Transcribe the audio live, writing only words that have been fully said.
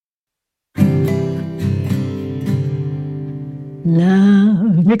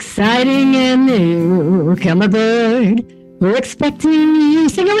Love, exciting and new. Come aboard. We're expecting you.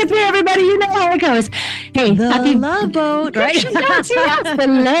 Sing it with me, everybody. You know how it goes. Hey, happy Love Boat, right? yes, the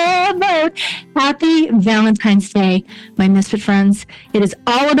Love Boat. Happy Valentine's Day, my Misfit friends. It is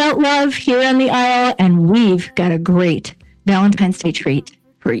all about love here on the aisle, and we've got a great Valentine's Day treat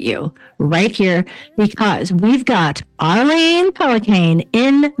for you right here because we've got Arlene Pelicane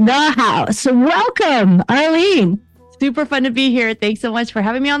in the house. So welcome, Arlene. Super fun to be here. Thanks so much for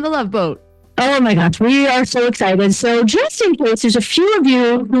having me on the Love Boat. Oh my gosh, we are so excited. So just in case there's a few of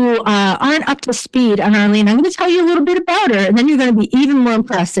you who aren't up to speed on Arlene, I'm going to tell you a little bit about her, and then you're going to be even more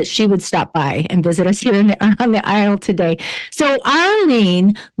impressed that she would stop by and visit us here on the aisle today. So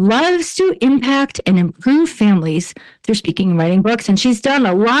Arlene loves to impact and improve families through speaking and writing books, and she's done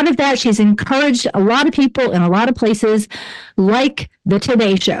a lot of that. She's encouraged a lot of people in a lot of places, like the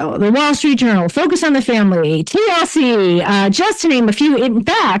Today Show, the Wall Street Journal, Focus on the Family, TLC, just to name a few. In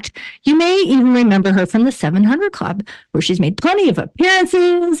fact, you may even remember her from the 700 Club, where she's made plenty of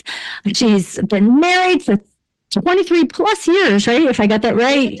appearances. She's been married for 23 plus years, right? If I got that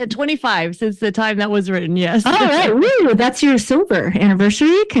right. 25 since the time that was written, yes. All right. Woo, that's your silver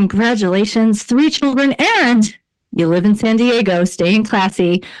anniversary. Congratulations. 3 children, and you live in San Diego, staying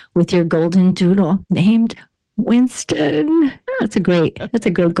classy with your golden doodle named Winston. That's a good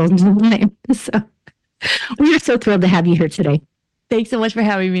golden doodle name. So we are so thrilled to have you here today. Thanks so much for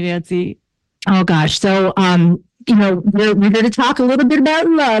having me, Nancy. Oh gosh. So we're here to talk a little bit about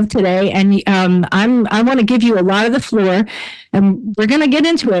love today, and I want to give you a lot of the floor, and we're gonna get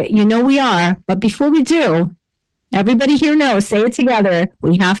into it. You know we are, but before we do, everybody here knows, say it together,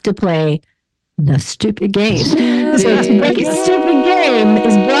 we have to play the stupid game. So today's stupid game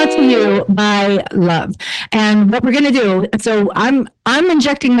is brought to you by Love. And what we're going to do, so I'm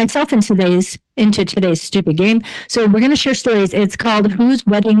injecting myself into today's stupid game. So we're going to share stories. It's called Whose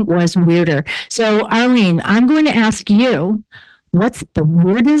Wedding Was Weirder? So Arlene, I'm going to ask you, what's the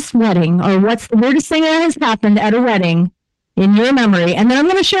weirdest wedding, or what's the weirdest thing that has happened at a wedding in your memory? And then I'm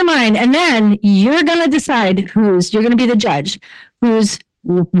going to share mine, and then you're going to decide you're going to be the judge, whose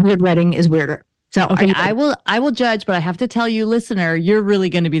weird wedding is weirder. So okay, I will judge, but I have to tell you, listener, you're really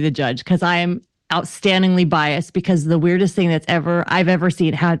going to be the judge, because I am outstandingly biased, because the weirdest thing I've ever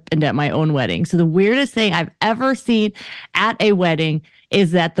seen happened at my own wedding. So the weirdest thing I've ever seen at a wedding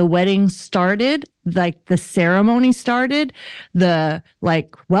is that the wedding started, like the ceremony started,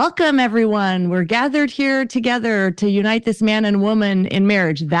 welcome everyone, we're gathered here together to unite this man and woman in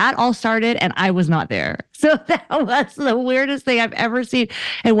marriage. That all started, and I was not there. So that was the weirdest thing I've ever seen.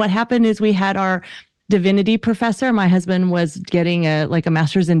 And what happened is we had our divinity professor. My husband was getting a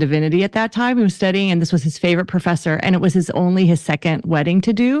master's in divinity at that time. He was studying, and this was his favorite professor, and it was his second wedding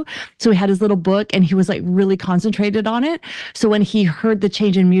to do. So he had his little book, and he was really concentrated on it. So when he heard the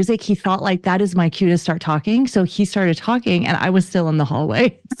change in music, he thought that is my cue to start talking. So he started talking, and I was still in the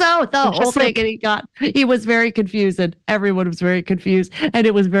hallway. So the whole thing, and he was very confused, and everyone was very confused, and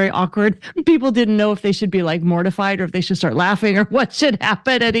it was very awkward. People didn't know if they should be mortified, or if they should start laughing, or what should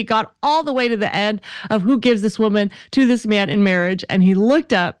happen. And he got all the way to the end of who gives this woman to this man in marriage. And he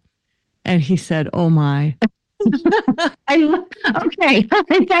looked up and he said, "Oh my." Okay,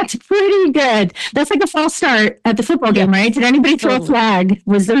 that's pretty good. That's like a false start at the football game, right? Did anybody throw a flag?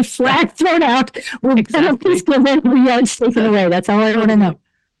 Was there a flag thrown out? Penalties given, yards taken away? That's all I want to know.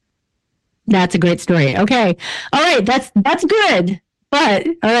 That's a great story. Okay. All right. That's good. But,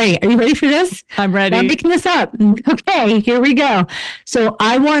 all right, are you ready for this? I'm ready. I'm making this up. Okay, here we go. So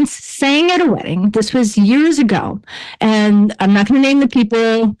I once sang at a wedding. This was years ago. And I'm not going to name the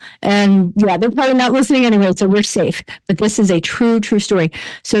people. And yeah, they're probably not listening anyway, so we're safe. But this is a true story.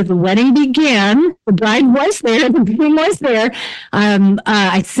 So the wedding began. The bride was there. The groom was there.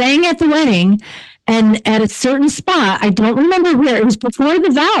 I sang at the wedding. And at a certain spot, I don't remember where, it was before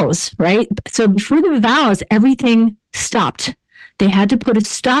the vows, right? So before the vows, everything stopped. They had to put a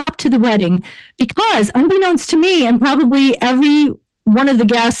stop to the wedding because, unbeknownst to me and probably every one of the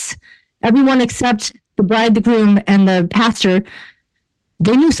guests, everyone except the bride, the groom, and the pastor,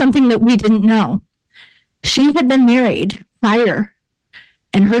 they knew something that we didn't know. She had been married prior,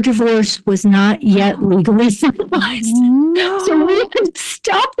 and her divorce was not yet legally finalized. No. So we had to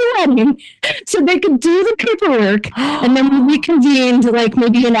stop the wedding so they could do the paperwork, and then we reconvened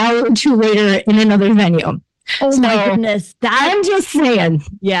maybe an hour or two later in another venue. Oh my goodness. I'm just saying.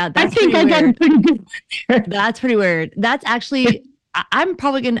 Yeah, I think I got a pretty good one. That's pretty weird. That's actually, I'm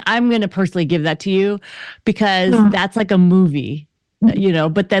gonna personally give that to you, because that's like a movie.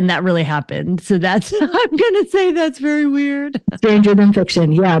 but then that really happened. So that's, I'm going to say that's very weird. Stranger than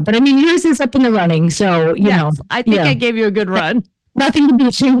fiction. Yeah. But I mean, yours is up in the running. So, I think I gave you a good run. Nothing to be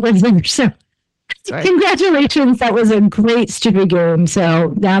ashamed of there. So, right. Congratulations. That was a great stupid game.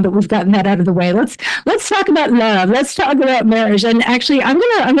 So now that we've gotten that out of the way, let's talk about love. Let's talk about marriage. And actually, I'm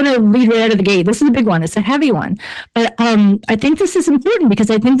gonna lead right out of the gate. This is a big one. It's a heavy one. But I think this is important because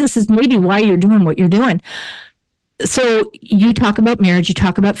I think this is maybe why you're doing what you're doing. So you talk about marriage, you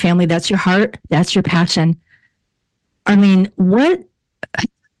talk about family. That's your heart. That's your passion. Arlene, what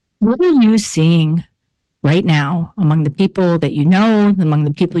are you seeing right now among the people that you know, among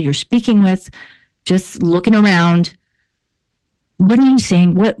the people you're speaking with? Just looking around, what are you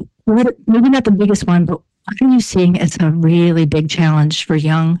seeing? What maybe not the biggest one, but what are you seeing as a really big challenge for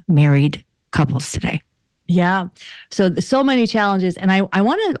young married couples today? Yeah. So many challenges. And I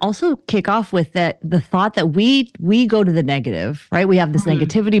want to also kick off with the thought that we go to the negative, right? We have this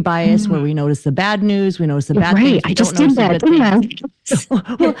negativity bias where we notice the bad news, we notice the bad things. I just did that.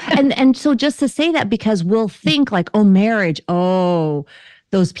 Well, and so just to say that, because we'll think like, oh, marriage,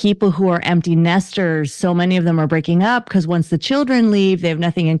 those people who are empty nesters, so many of them are breaking up because once the children leave, they have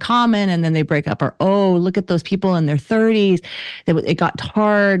nothing in common and then they break up. Or, look at those people in their 30s. It got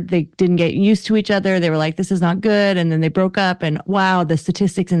hard. They didn't get used to each other. They were like, this is not good. And then they broke up. And wow, the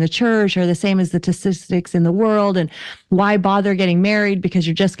statistics in the church are the same as the statistics in the world. And why bother getting married? Because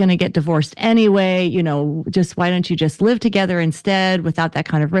you're just going to get divorced anyway. Just why don't you just live together instead without that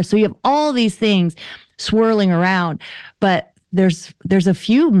kind of risk? So you have all these things swirling around. But there's a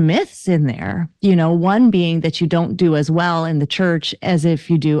few myths in there, one being that you don't do as well in the church as if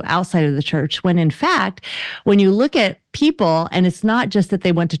you do outside of the church, when in fact, when you look at people, and it's not just that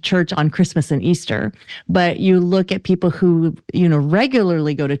they went to church on Christmas and Easter, but you look at people who,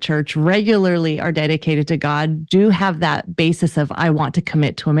 regularly go to church, regularly are dedicated to God, do have that basis of, I want to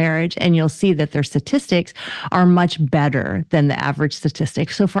commit to a marriage. And you'll see that their statistics are much better than the average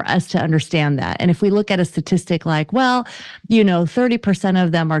statistic. So for us to understand that, and if we look at a statistic like, 30%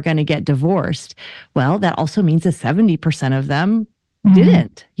 of them are going to get divorced, well, that also means that 70% of them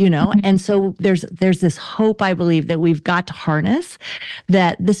didn't, and so there's this hope, I believe, that we've got to harness,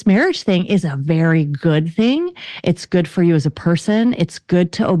 that this marriage thing is a very good thing. It's good for you as a person. It's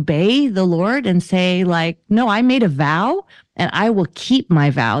good to obey the Lord and say, like, no, I made a vow and I will keep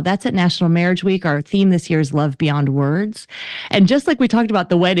my vow. That's at National Marriage Week. Our theme this year is Love Beyond Words. And just like we talked about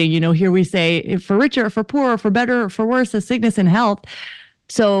the wedding, here we say, for richer, for poorer, for better, for worse, as sickness and health.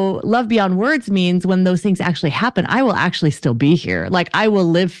 So love beyond words means when those things actually happen, I will actually still be here. Like, I will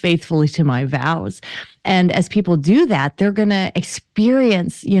live faithfully to my vows. And as people do that, they're going to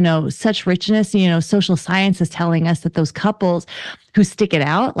experience, such richness. Social science is telling us that those couples who stick it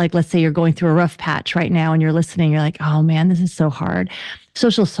out, like, let's say you're going through a rough patch right now and you're listening, you're like, oh man, this is so hard.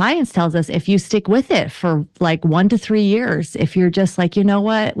 Social science tells us if you stick with it for like 1 to 3 years, if you're just like, you know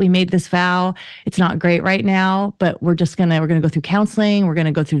what, we made this vow, it's not great right now, but we're going to go through counseling. We're going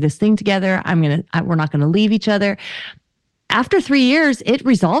to go through this thing together. We're not going to leave each other. After 3 years, it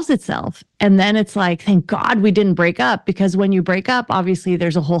resolves itself. And then it's like, thank God we didn't break up, because when you break up, obviously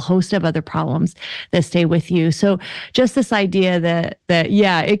there's a whole host of other problems that stay with you. So just this idea that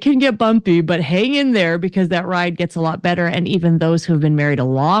yeah, it can get bumpy, but hang in there because that ride gets a lot better. And even those who have been married a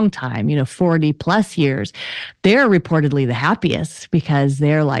long time, 40 plus years, they're reportedly the happiest because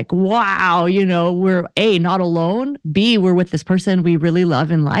they're like, wow, we're A, not alone, B, we're with this person we really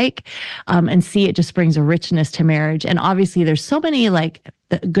love and like, and C, it just brings a richness to marriage. And obviously there's so many like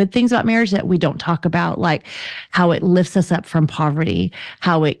the good things about marriage that we don't talk about, like how it lifts us up from poverty,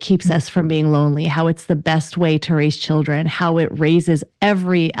 how it keeps us from being lonely, how it's the best way to raise children, how it raises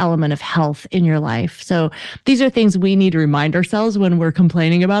every element of health in your life. So these are things we need to remind ourselves when we're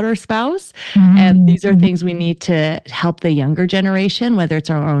complaining about our spouse. And these are things we need to help the younger generation, whether it's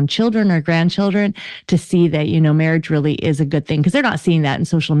our own children or grandchildren, to see that, marriage really is a good thing, because they're not seeing that in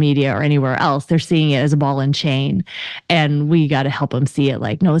social media or anywhere else. They're seeing it as a ball and chain. And we got to help them see it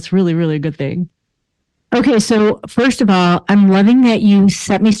like, no, it's really, really a good thing. Okay, so first of all, I'm loving that you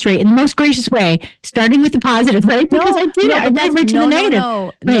set me straight in the most gracious way, starting with the positive, right? Because I did it. I went right to the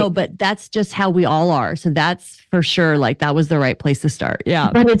negative. No, but that's just how we all are. So that's for sure. Like, that was the right place to start.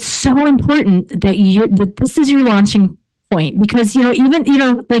 Yeah. But it's so important that this is your launching point, because,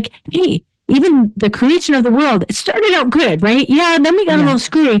 even, like, hey, even the creation of the world, it started out good, right? Yeah, and then we got a little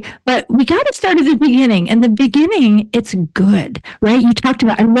screwy, but we got to start at the beginning. And the beginning, it's good, right? You talked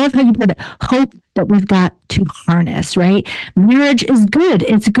about, I love how you put it, hope that we've got to harness, right? Marriage is good.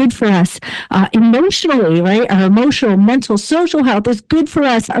 It's good for us emotionally, right? Our emotional, mental, social health is good for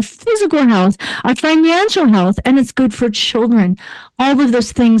us, our physical health, our financial health, and it's good for children. All of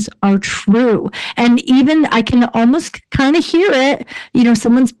those things are true. And even I can almost kind of hear it.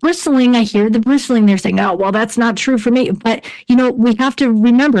 Someone's bristling. I hear the bristling. They're saying, oh, well, that's not true for me. But, we have to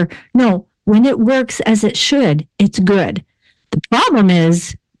remember, no, when it works as it should, it's good. The problem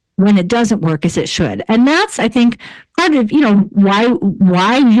is when it doesn't work as it should. And that's, I think, part of,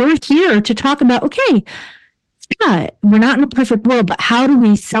 why you're here to talk about, okay, yeah, we're not in a perfect world, but how do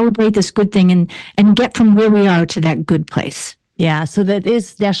we celebrate this good thing and get from where we are to that good place? Yeah, so that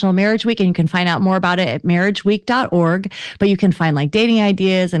is National Marriage Week, and you can find out more about it at marriageweek.org. But you can find like dating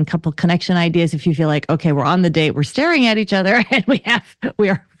ideas and couple connection ideas if you feel like, okay, we're on the date, we're staring at each other, and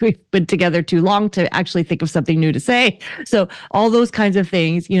we've been together too long to actually think of something new to say. So all those kinds of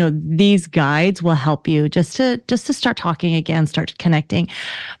things, these guides will help you just to start talking again, start connecting.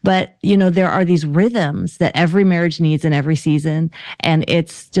 But there are these rhythms that every marriage needs in every season, and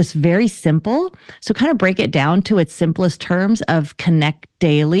it's just very simple. So kind of break it down to its simplest terms of connect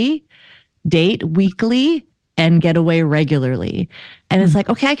daily, date weekly, and get away regularly. And it's like,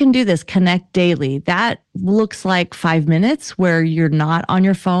 okay, I can do this. Connect daily. That looks like 5 minutes where you're not on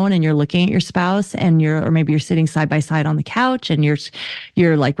your phone and you're looking at your spouse or maybe you're sitting side by side on the couch and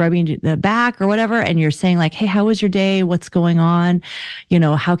you're like rubbing the back or whatever. And you're saying like, hey, how was your day? What's going on?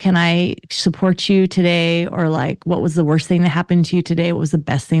 How can I support you today? Or like, what was the worst thing that happened to you today? What was the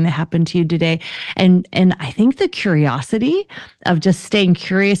best thing that happened to you today? And I think the curiosity of just staying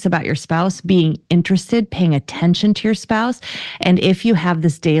curious about your spouse, being interested, paying attention to your spouse. And if you have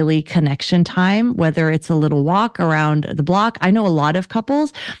this daily connection time, whether it's a little walk around the block. I know a lot of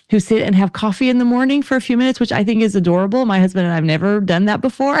couples who sit and have coffee in the morning for a few minutes, which I think is adorable. My husband and I've never done that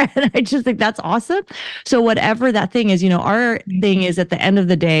before. And I just think that's awesome. So whatever that thing is, our thing is at the end of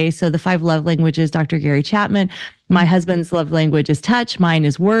the day. So the 5 love languages, Dr. Gary Chapman, my husband's love language is touch. Mine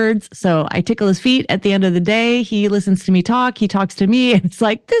is words. So I tickle his feet at the end of the day. He listens to me talk. He talks to me. And it's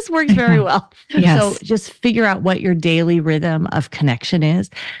like, this works very well. Yes. So just figure out what your daily rhythm of connection is.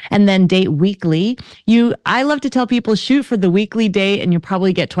 And then date weekly. I love to tell people shoot for the weekly date and you'll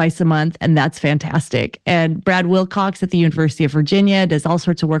probably get twice a month. And that's fantastic. And Brad Wilcox at the University of Virginia does all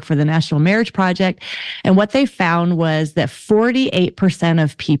sorts of work for the National Marriage Project. And what they found was that 48%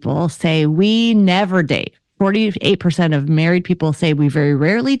 of people say we never date. 48% of married people say we very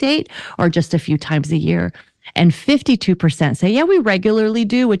rarely date or just a few times a year. And 52% say, yeah, we regularly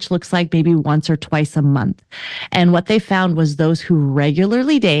do, which looks like maybe once or twice a month. And what they found was those who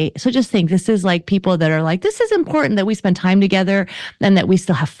regularly date. So just think, this is like people that are like, this is important that we spend time together and that we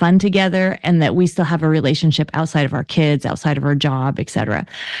still have fun together and that we still have a relationship outside of our kids, outside of our job, etc.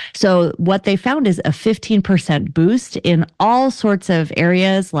 So what they found is a 15% boost in all sorts of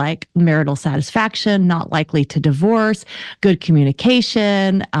areas like marital satisfaction, not likely to divorce, good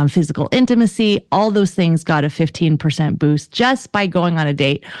communication, physical intimacy, all those things got a 15% boost just by going on a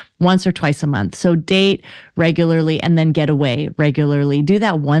date once or twice a month. So date regularly and then get away regularly. Do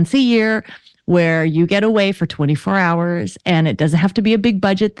that once a year where you get away for 24 hours and it doesn't have to be a big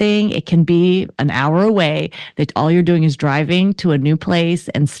budget thing. It can be an hour away that all you're doing is driving to a new place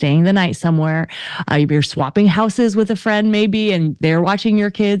and staying the night somewhere. You're swapping houses with a friend maybe, and they're watching your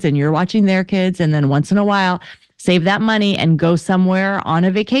kids and you're watching their kids. And then once in a while, save that money and go somewhere on a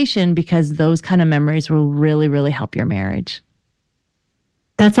vacation because those kind of memories will really, really help your marriage.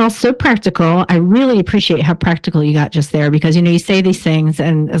 That's all so practical. I really appreciate how practical you got just there because, you say these things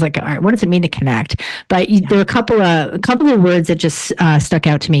and it's like, all right, what does it mean to connect? But there are a couple of words that just stuck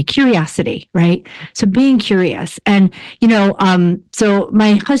out to me. Curiosity, right? So being curious. And, so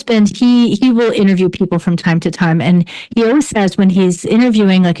my husband, he will interview people from time to time. And he always says when he's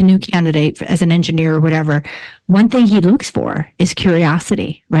interviewing like a new candidate as an engineer or whatever, one thing he looks for is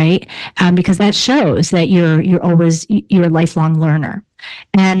curiosity, right? Because that shows that you're a lifelong learner.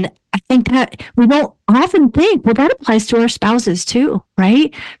 And I think that we don't often think, well, that applies to our spouses too,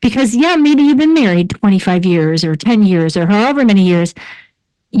 right? Because maybe you've been married 25 years or 10 years or however many years.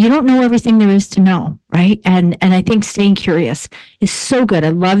 You don't know everything there is to know, right? And I think staying curious is so good. I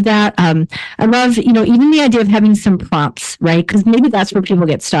love that. I love, even the idea of having some prompts, right? Because maybe that's where people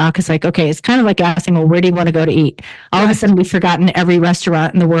get stuck. It's like, okay, it's kind of like asking, well, where do you want to go to eat? All of a sudden, we've forgotten every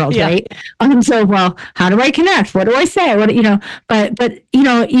restaurant in the world, right? So, well, how do I connect? What do I say? But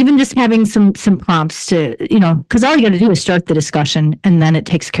even just having some prompts to, because all you got to do is start the discussion, and then it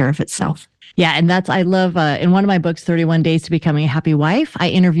takes care of itself. Yeah, and I love, in one of my books, 31 Days to Becoming a Happy Wife, I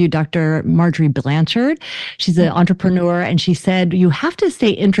interviewed Dr. Marjorie Blanchard. She's an entrepreneur, and she said, you have to stay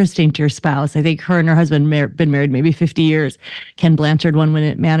interesting to your spouse. I think her and her husband been married maybe 50 years. Ken Blanchard, One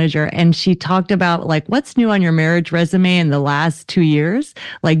Minute Manager. And she talked about like, what's new on your marriage resume in the last 2 years,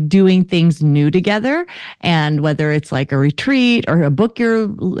 like doing things new together. And whether it's like a retreat or a book you're,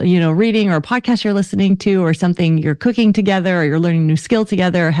 reading, or a podcast you're listening to, or something you're cooking together, or you're learning a new skill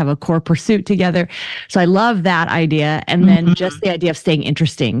together, or have a core pursuit together. So I love that idea. And then just the idea of staying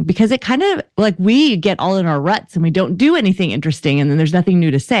interesting, because it kind of like we get all in our ruts and we don't do anything interesting, and then there's nothing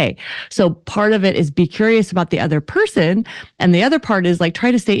new to say. So part of it is be curious about the other person. And the other part is like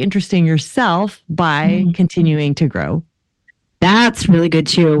try to stay interesting yourself by continuing to grow. That's really good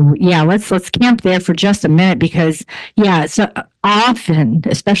too. Yeah, let's camp there for just a minute, because so often,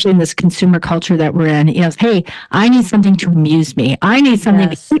 especially in this consumer culture that we're in, hey, I need something to amuse me. I need something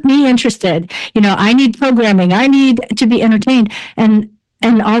to keep me interested. I need programming. I need to be entertained. And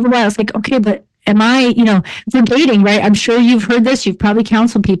all the while it's like, okay, but am I, for dating, right? I'm sure you've heard this. You've probably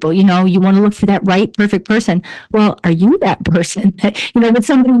counseled people, you want to look for that right, perfect person. Well, are you that person? Would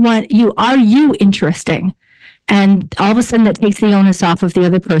somebody want you? Are you interesting? And all of a sudden that takes the onus off of the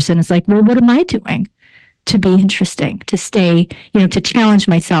other person. It's like, well, what am I doing to be interesting, to stay, to challenge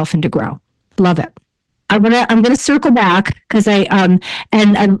myself and to grow? Love it. I'm gonna circle back, because again,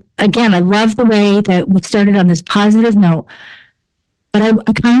 I love the way that we started on this positive note, but I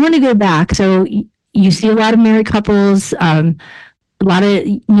kind of want to go back. So you see a lot of married couples, a lot of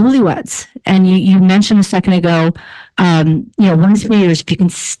newlyweds, and you mentioned a second ago, 1 to 3 years, if you can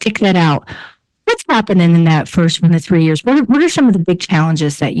stick that out. What's happening in that first 1 to 3 years? What are some of the big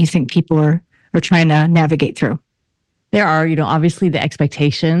challenges that you think people are trying to navigate through? There are, obviously the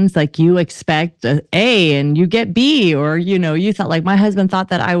expectations, like you expect A and you get B, or, you thought, like my husband thought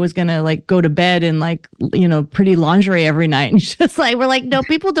that I was going to like go to bed in like, pretty lingerie every night. And just like, we're like, no,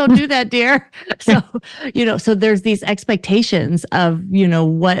 people don't do that, dear. So, so there's these expectations of,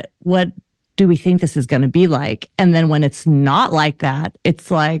 what do we think this is going to be like? And then when it's not like that, it's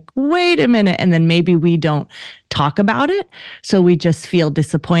like, wait a minute. And then maybe we don't talk about it. So we just feel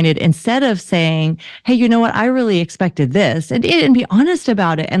disappointed, instead of saying, hey, you know what? I really expected this, and be honest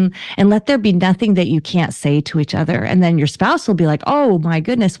about it, and let there be nothing that you can't say to each other. And then your spouse will be like, oh my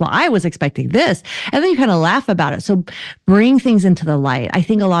goodness, well, I was expecting this. And then you kind of laugh about it. So bring things into the light. I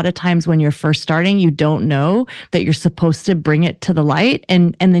think a lot of times when you're first starting, you don't know that you're supposed to bring it to the light,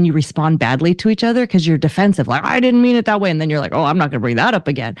 and then you respond badly to each other because you're defensive. Like, I didn't mean it that way. And then you're like, oh, I'm not going to bring that up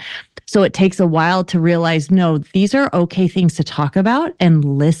again. So it takes a while to realize, no, these are okay things to talk about, and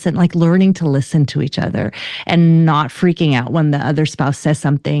listen, like learning to listen to each other and not freaking out when the other spouse says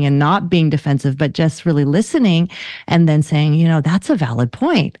something, and not being defensive, but just really listening and then saying, that's a valid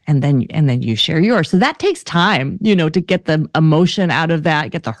point. And then you share yours. So that takes time, to get the emotion out of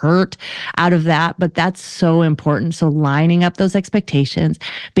that, get the hurt out of that. But that's so important. So lining up those expectations,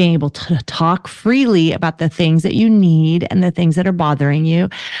 being able to talk freely about the things that you need and the things that are bothering you.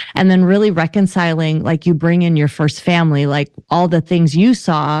 And then really reconciling, like you bring in your first family, like all the things you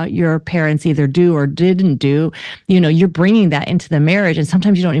saw your parents either do or didn't do, you're bringing that into the marriage, and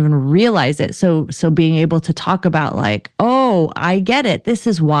sometimes you don't even realize it. So being able to talk about like, oh, I get it. This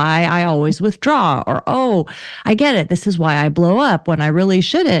is why I always withdraw, or, oh, I get it. This is why I blow up when I really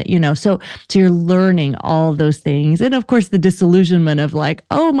shouldn't, so you're learning all those things. And of course the disillusionment of like,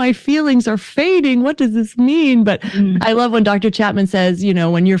 oh, my feelings are fading. What does this mean? But I love when Dr. Chapman says,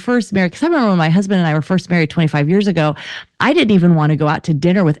 when you're first married, because I remember when my husband and I were first married 25 years ago, I didn't even want to go out to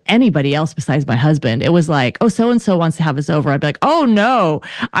dinner with anybody else besides my husband. It was like, oh, so-and-so wants to have us over. I'd be like, oh no,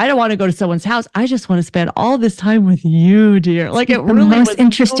 I don't want to go to someone's house. I just want to spend all this time with you, dear. Like, it the really most was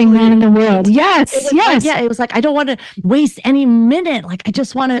interesting man in the world. Yes. Like, it was like, I don't want to waste any minute. Like, I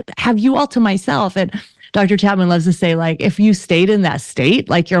just want to have you all to myself. And Dr. Chapman loves to say, like, if you stayed in that state,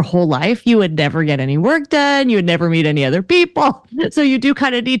 like your whole life, you would never get any work done. You would never meet any other people. So you do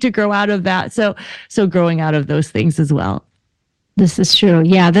kind of need to grow out of that. So growing out of those things as well. This is true.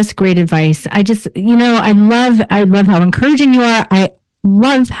 Yeah, that's great advice. I just, I love how encouraging you are. I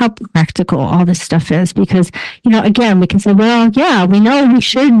love how practical all this stuff is, because, again, we can say, well, yeah, we know we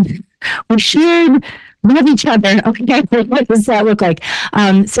should love each other. Okay, what does that look like?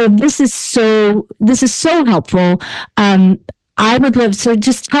 So this is so helpful. I would love, so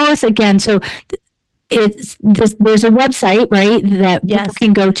just tell us again. So there's a website, right, that Yes. people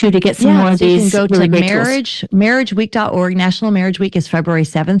can go to get some more of so you can these go really to great tools. marriageweek.org. National Marriage Week is February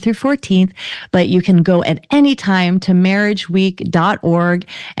 7th through 14th, but you can go at any time to marriageweek.org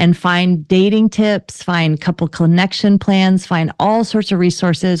and find dating tips, find couple connection plans, find all sorts of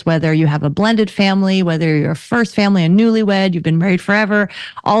resources, whether you have a blended family, whether you're a first family, a newlywed, you've been married forever,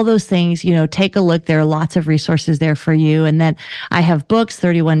 all those things, take a look. There are lots of resources there for you. And then I have books,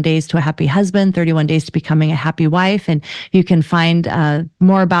 31 Days to a Happy Husband, 31 Days to Becoming a Happy Wife. And you can find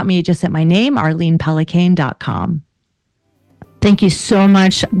more about me just at my name, arlenepelicane.com. Thank you so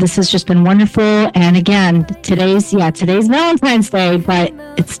much. This has just been wonderful. And again, today's Valentine's Day, but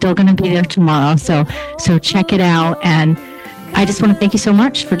it's still going to be there tomorrow. So check it out. And I just want to thank you so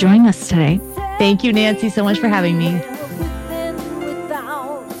much for joining us today. Thank you, Nancy, so much for having me.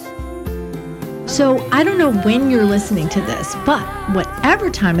 So I don't know when you're listening to this, but whatever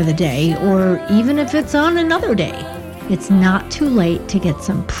time of the day, or even if it's on another day, it's not too late to get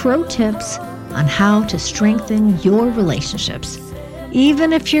some pro tips on how to strengthen your relationships.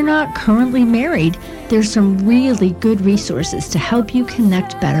 Even if you're not currently married, there's some really good resources to help you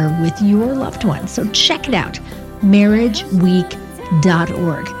connect better with your loved ones. So check it out,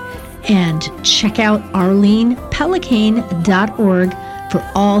 marriageweek.org. And check out arlenepelicane.org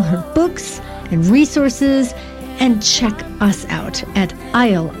for all her books and resources, and check us out at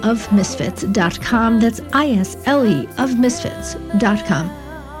isleofmisfits.com. That's ISLE of misfits.com.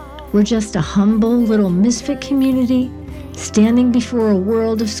 We're just a humble little misfit community standing before a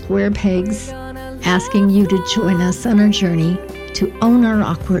world of square pegs, asking you to join us on our journey to own our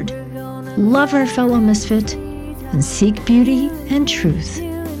awkward, love our fellow misfit, and seek beauty and truth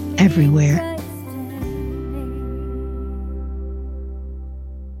everywhere.